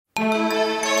The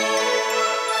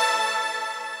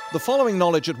following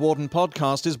Knowledge at Wharton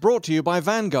podcast is brought to you by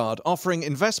Vanguard, offering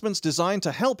investments designed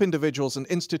to help individuals and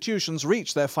institutions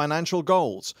reach their financial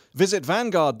goals. Visit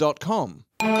Vanguard.com.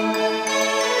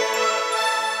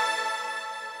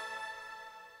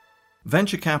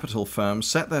 Venture capital firms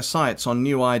set their sights on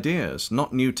new ideas,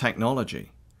 not new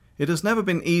technology. It has never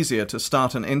been easier to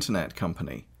start an internet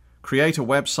company, create a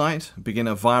website, begin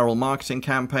a viral marketing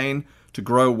campaign, to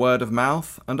grow word of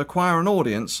mouth and acquire an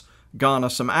audience, garner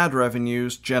some ad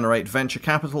revenues, generate venture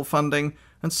capital funding,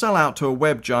 and sell out to a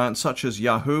web giant such as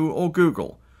Yahoo or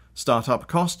Google. Startup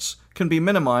costs can be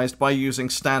minimized by using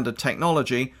standard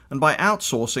technology and by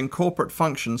outsourcing corporate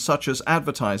functions such as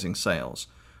advertising sales.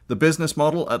 The business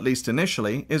model, at least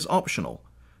initially, is optional.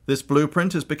 This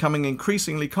blueprint is becoming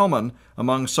increasingly common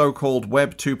among so-called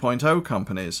Web 2.0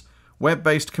 companies,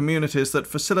 web-based communities that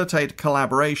facilitate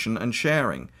collaboration and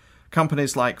sharing.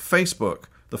 Companies like Facebook,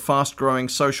 the fast-growing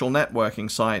social networking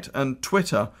site, and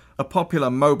Twitter, a popular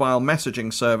mobile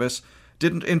messaging service,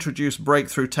 didn't introduce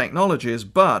breakthrough technologies,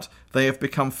 but they have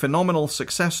become phenomenal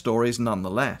success stories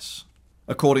nonetheless.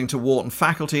 According to Wharton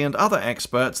faculty and other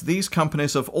experts, these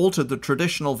companies have altered the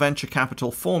traditional venture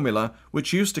capital formula,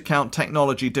 which used to count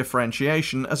technology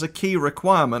differentiation as a key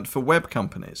requirement for web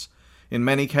companies. In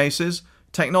many cases,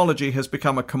 technology has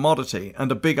become a commodity,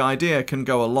 and a big idea can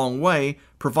go a long way,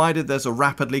 provided there's a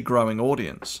rapidly growing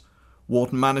audience.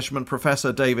 Wharton management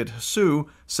professor David Hsu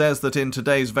says that in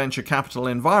today's venture capital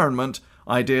environment,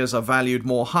 ideas are valued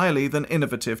more highly than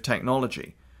innovative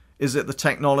technology. Is it the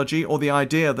technology or the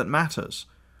idea that matters?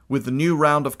 With the new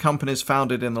round of companies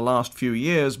founded in the last few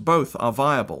years, both are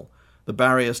viable. The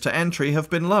barriers to entry have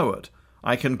been lowered.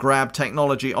 I can grab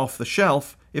technology off the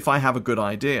shelf if I have a good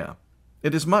idea.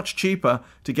 It is much cheaper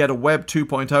to get a Web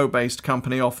 2.0 based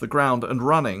company off the ground and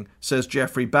running, says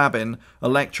Jeffrey Babin, a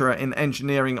lecturer in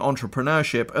engineering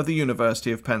entrepreneurship at the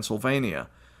University of Pennsylvania.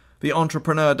 The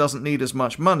entrepreneur doesn't need as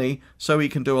much money, so he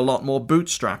can do a lot more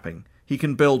bootstrapping. He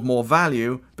can build more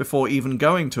value before even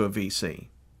going to a VC.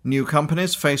 New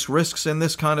companies face risks in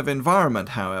this kind of environment,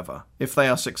 however. If they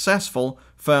are successful,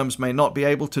 firms may not be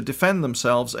able to defend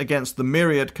themselves against the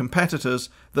myriad competitors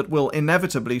that will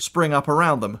inevitably spring up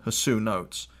around them, Hsu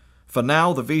notes. For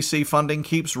now, the VC funding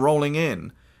keeps rolling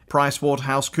in.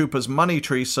 PricewaterhouseCoopers Money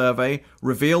Tree survey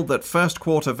revealed that first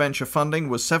quarter venture funding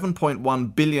was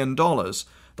 $7.1 billion,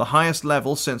 the highest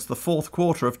level since the fourth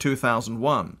quarter of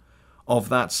 2001. Of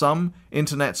that sum,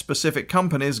 internet-specific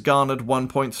companies garnered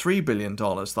 $1.3 billion,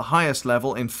 the highest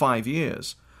level in 5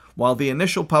 years. While the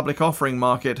initial public offering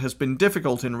market has been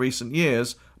difficult in recent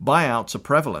years, buyouts are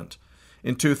prevalent.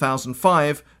 In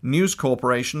 2005, News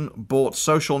Corporation bought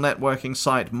social networking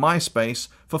site MySpace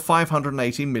for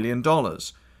 $580 million.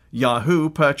 Yahoo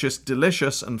purchased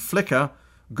Delicious and Flickr.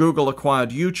 Google acquired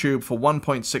YouTube for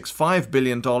 $1.65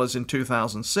 billion in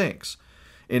 2006.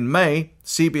 In May,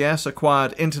 CBS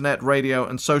acquired internet radio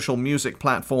and social music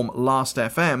platform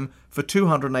Last.fm for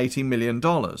 $280 million.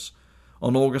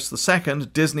 On August the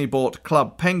 2nd, Disney bought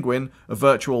Club Penguin, a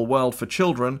virtual world for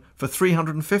children, for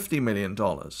 $350 million.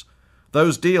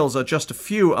 Those deals are just a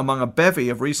few among a bevy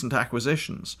of recent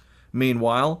acquisitions.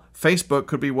 Meanwhile, Facebook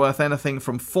could be worth anything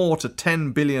from $4 to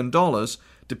 $10 billion,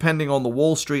 depending on the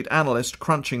Wall Street analyst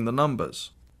crunching the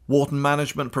numbers. Wharton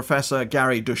management professor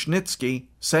Gary Dushnitsky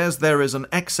says there is an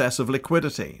excess of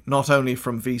liquidity, not only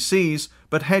from VCs,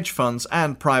 but hedge funds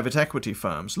and private equity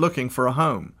firms looking for a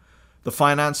home. The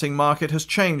financing market has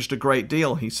changed a great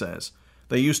deal, he says.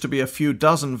 There used to be a few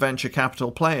dozen venture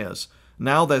capital players.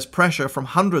 Now there's pressure from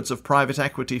hundreds of private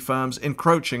equity firms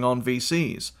encroaching on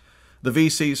VCs. The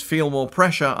VCs feel more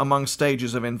pressure among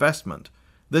stages of investment.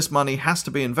 This money has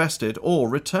to be invested or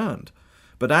returned.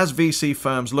 But as VC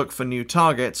firms look for new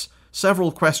targets,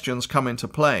 several questions come into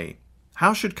play.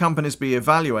 How should companies be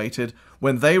evaluated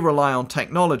when they rely on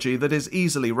technology that is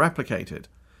easily replicated?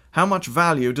 How much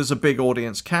value does a big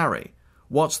audience carry?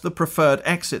 What's the preferred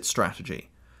exit strategy?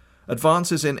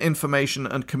 Advances in information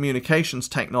and communications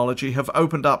technology have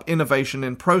opened up innovation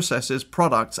in processes,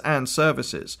 products, and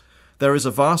services. There is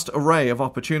a vast array of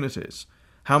opportunities.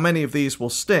 How many of these will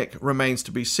stick remains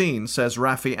to be seen, says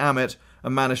Rafi Amit, a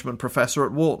management professor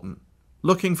at Wharton.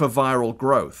 Looking for viral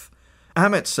growth.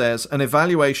 Amit says an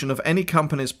evaluation of any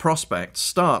company's prospects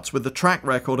starts with the track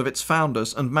record of its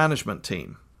founders and management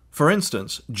team. For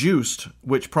instance, Juiced,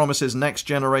 which promises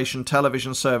next-generation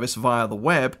television service via the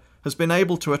web, has been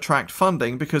able to attract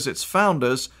funding because its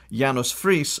founders, Janus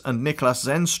Friis and Niklas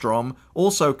Zenstrom,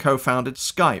 also co-founded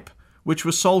Skype, which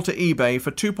was sold to eBay for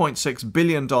 $2.6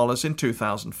 billion in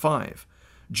 2005.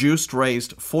 Juiced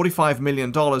raised $45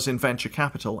 million in venture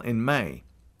capital in May.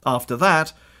 After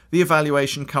that, the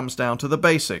evaluation comes down to the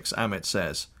basics, Amit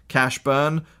says: cash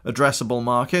burn, addressable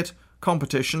market,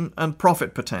 competition, and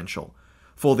profit potential.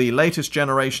 For the latest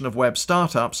generation of web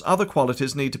startups, other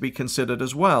qualities need to be considered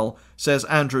as well, says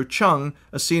Andrew Chung,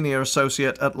 a senior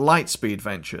associate at Lightspeed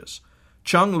Ventures.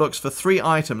 Chung looks for 3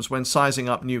 items when sizing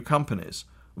up new companies: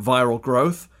 viral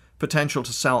growth, potential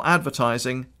to sell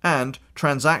advertising, and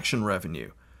transaction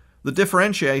revenue. The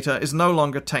differentiator is no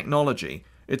longer technology.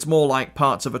 It's more like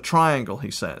parts of a triangle,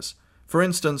 he says. For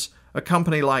instance, a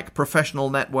company like professional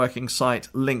networking site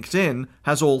LinkedIn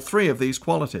has all 3 of these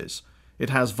qualities. It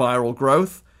has viral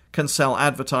growth, can sell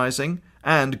advertising,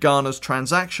 and garners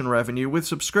transaction revenue with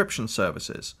subscription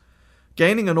services.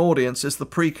 Gaining an audience is the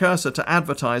precursor to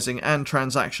advertising and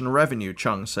transaction revenue,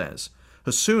 Chung says.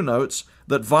 Hasu notes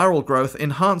that viral growth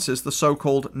enhances the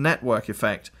so-called network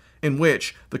effect, in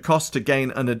which the cost to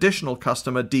gain an additional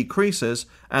customer decreases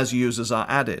as users are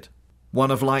added.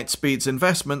 One of Lightspeed's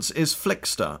investments is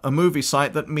Flixster, a movie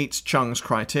site that meets Chung's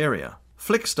criteria.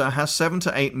 Flixster has 7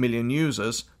 to 8 million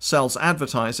users, sells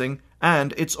advertising,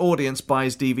 and its audience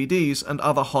buys DVDs and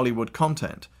other Hollywood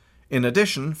content. In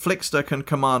addition, Flixster can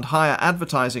command higher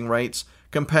advertising rates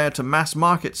compared to mass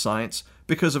market sites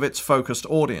because of its focused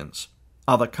audience.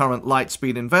 Other current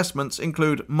Lightspeed investments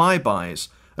include MyBuys,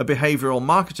 a behavioral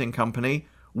marketing company,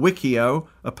 Wikio,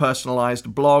 a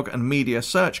personalized blog and media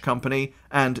search company,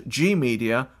 and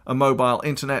Gmedia, a mobile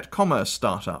internet commerce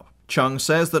startup. Chung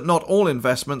says that not all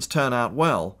investments turn out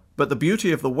well, but the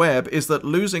beauty of the web is that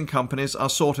losing companies are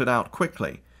sorted out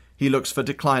quickly. He looks for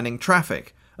declining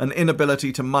traffic, an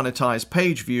inability to monetize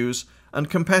page views, and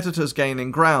competitors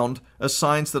gaining ground as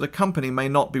signs that a company may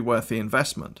not be worth the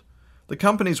investment. The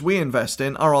companies we invest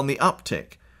in are on the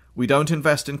uptick. We don't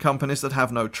invest in companies that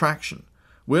have no traction.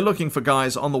 We're looking for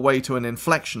guys on the way to an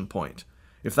inflection point.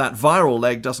 If that viral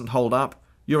leg doesn't hold up,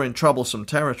 you're in troublesome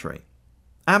territory.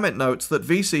 Amit notes that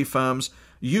VC firms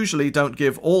usually don't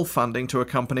give all funding to a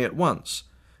company at once.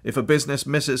 If a business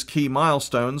misses key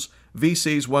milestones,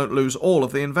 VCs won't lose all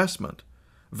of the investment.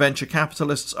 Venture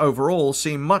capitalists overall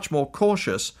seem much more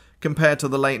cautious compared to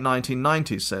the late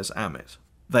 1990s, says Amit.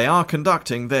 They are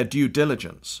conducting their due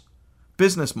diligence.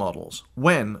 Business models,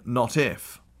 when, not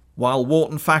if. While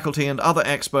Wharton faculty and other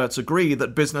experts agree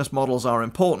that business models are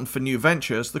important for new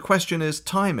ventures, the question is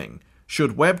timing.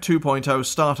 Should Web 2.0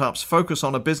 startups focus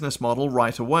on a business model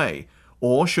right away,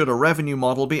 or should a revenue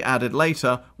model be added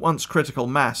later once critical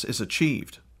mass is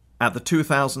achieved? At the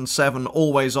 2007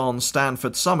 Always On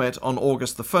Stanford Summit on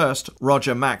August the 1st,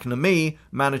 Roger McNamee,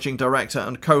 managing director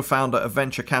and co-founder of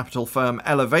venture capital firm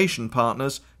Elevation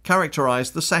Partners,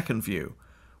 characterized the second view.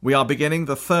 We are beginning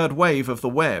the third wave of the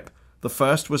web. The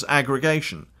first was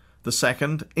aggregation, the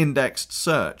second, indexed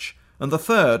search, and the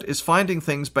third is finding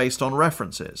things based on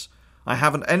references. I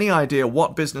haven't any idea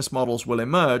what business models will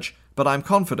emerge, but I'm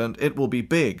confident it will be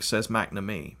big, says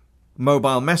McNamee.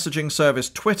 Mobile messaging service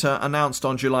Twitter announced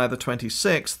on July the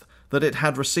 26th that it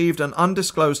had received an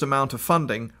undisclosed amount of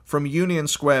funding from Union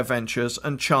Square Ventures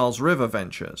and Charles River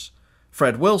Ventures.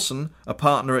 Fred Wilson, a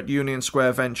partner at Union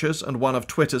Square Ventures and one of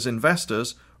Twitter's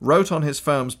investors, wrote on his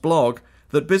firm's blog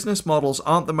that business models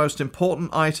aren't the most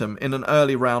important item in an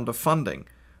early round of funding.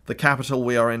 The capital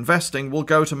we are investing will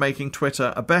go to making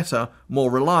Twitter a better,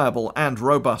 more reliable and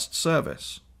robust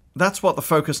service. That's what the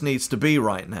focus needs to be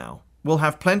right now. We'll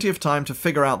have plenty of time to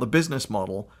figure out the business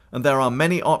model, and there are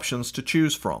many options to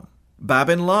choose from.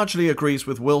 Babin largely agrees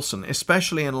with Wilson,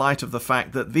 especially in light of the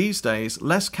fact that these days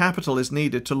less capital is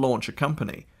needed to launch a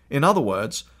company. In other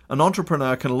words, an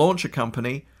entrepreneur can launch a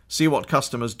company, see what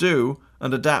customers do,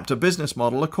 and adapt a business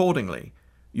model accordingly.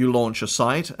 You launch a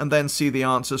site and then see the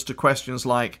answers to questions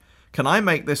like, can I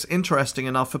make this interesting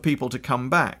enough for people to come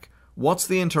back? What's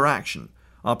the interaction?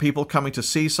 Are people coming to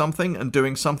see something and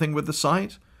doing something with the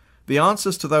site? The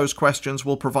answers to those questions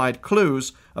will provide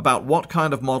clues about what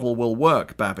kind of model will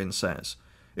work, Babin says.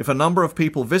 If a number of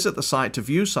people visit the site to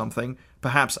view something,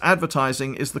 perhaps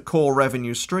advertising is the core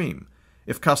revenue stream.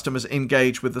 If customers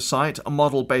engage with the site, a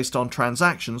model based on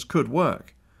transactions could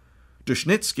work.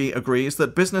 Dushnitsky agrees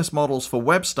that business models for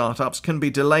web startups can be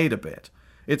delayed a bit.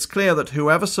 It's clear that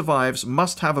whoever survives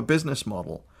must have a business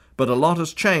model, but a lot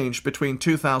has changed between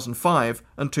 2005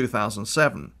 and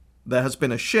 2007. There has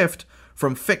been a shift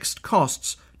from fixed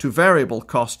costs to variable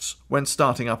costs when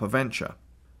starting up a venture.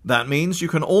 That means you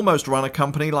can almost run a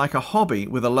company like a hobby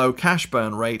with a low cash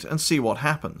burn rate and see what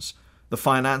happens. The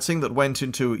financing that went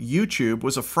into YouTube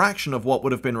was a fraction of what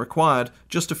would have been required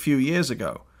just a few years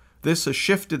ago. This has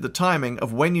shifted the timing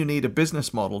of when you need a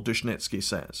business model, Dushnitsky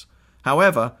says.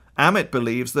 However, Amit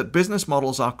believes that business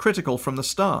models are critical from the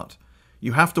start.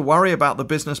 You have to worry about the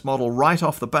business model right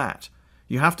off the bat.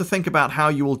 You have to think about how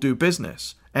you will do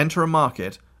business, enter a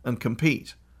market, and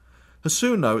compete.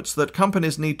 Hsu notes that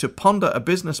companies need to ponder a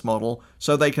business model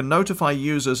so they can notify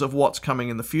users of what's coming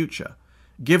in the future.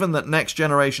 Given that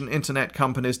next-generation internet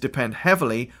companies depend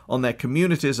heavily on their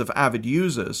communities of avid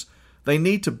users, they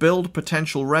need to build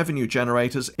potential revenue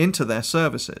generators into their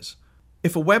services.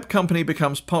 If a web company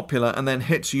becomes popular and then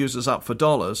hits users up for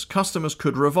dollars, customers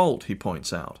could revolt, he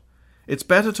points out. It's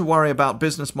better to worry about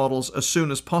business models as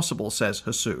soon as possible, says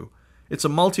Hsu. It's a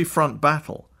multi-front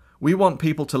battle. We want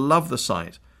people to love the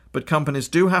site, but companies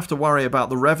do have to worry about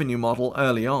the revenue model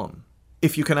early on.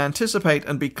 If you can anticipate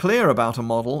and be clear about a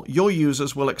model, your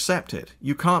users will accept it.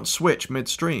 You can't switch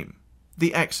midstream.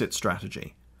 The exit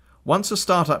strategy. Once a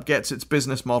startup gets its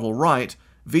business model right,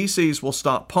 VCs will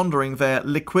start pondering their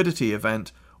liquidity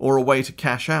event or a way to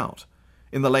cash out.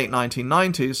 In the late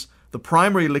 1990s, the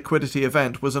primary liquidity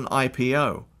event was an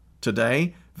IPO.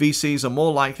 Today, VCs are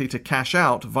more likely to cash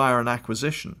out via an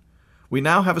acquisition. We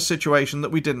now have a situation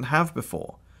that we didn't have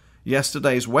before.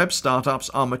 Yesterday's web startups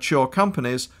are mature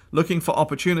companies looking for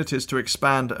opportunities to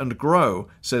expand and grow,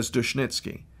 says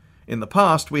Dushnitsky. In the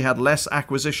past, we had less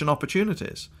acquisition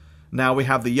opportunities. Now we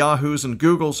have the Yahoos and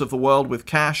Googles of the world with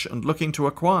cash and looking to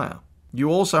acquire. You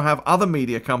also have other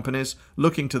media companies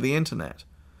looking to the internet.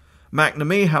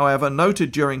 McNamee, however,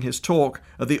 noted during his talk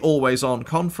at the Always On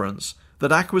conference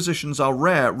that acquisitions are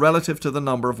rare relative to the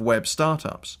number of web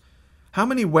startups. How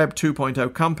many Web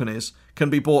 2.0 companies can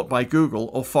be bought by Google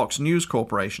or Fox News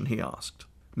Corporation, he asked.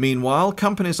 Meanwhile,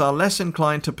 companies are less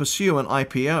inclined to pursue an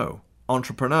IPO.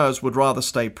 Entrepreneurs would rather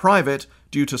stay private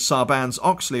due to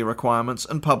Sarbanes-Oxley requirements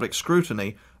and public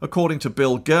scrutiny, according to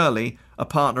Bill Gurley, a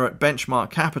partner at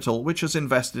Benchmark Capital, which has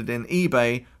invested in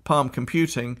eBay, Palm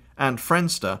Computing, and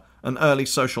Friendster, an early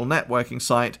social networking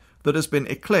site that has been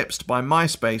eclipsed by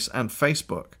MySpace and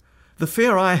Facebook. The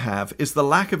fear I have is the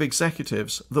lack of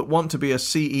executives that want to be a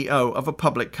CEO of a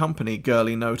public company,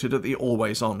 Gurley noted at the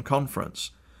Always On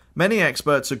conference. Many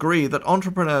experts agree that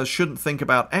entrepreneurs shouldn't think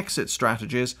about exit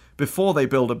strategies before they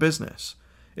build a business.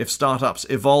 If startups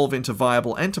evolve into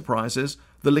viable enterprises,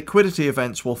 the liquidity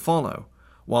events will follow.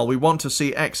 While we want to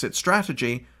see exit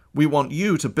strategy, we want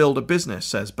you to build a business,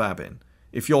 says Babin.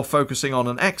 If you're focusing on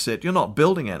an exit, you're not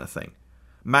building anything.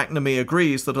 McNamee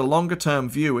agrees that a longer-term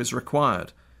view is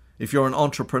required. If you're an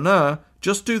entrepreneur,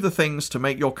 just do the things to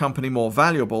make your company more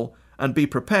valuable and be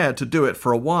prepared to do it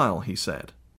for a while, he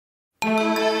said.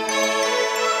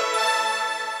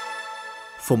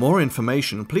 For more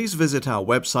information, please visit our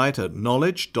website at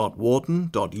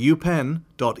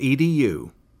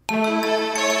knowledge.wharton.upenn.edu.